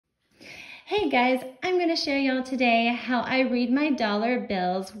Hey guys, I'm going to show y'all today how I read my dollar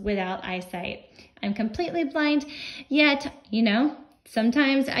bills without eyesight. I'm completely blind, yet,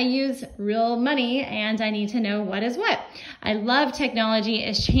 sometimes I use real money and I need to know what is what. I love technology.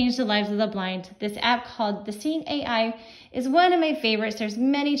 It's changed the lives of the blind. This app called the Seeing AI is one of my favorites. There's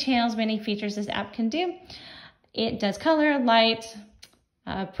many channels, many features this app can do. It does color, light,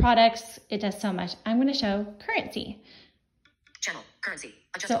 products. It does so much. I'm going to show currency. Channel, currency,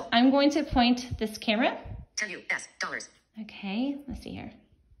 So I'm going to point this camera. 10 US dollars. Okay, let's see here.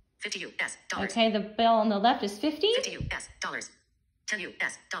 50 US dollars. Okay, the bill on the left is 50. 50 US dollars. 10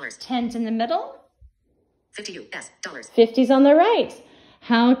 US dollars. 10's in the middle. 50 US dollars. 50's on the right.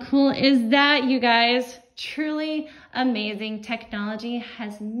 How cool is that, you guys? Truly amazing. Technology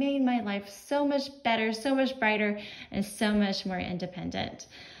has made my life so much better, so much brighter, and so much more independent.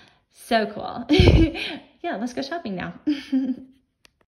 So cool. Yeah, let's go shopping now.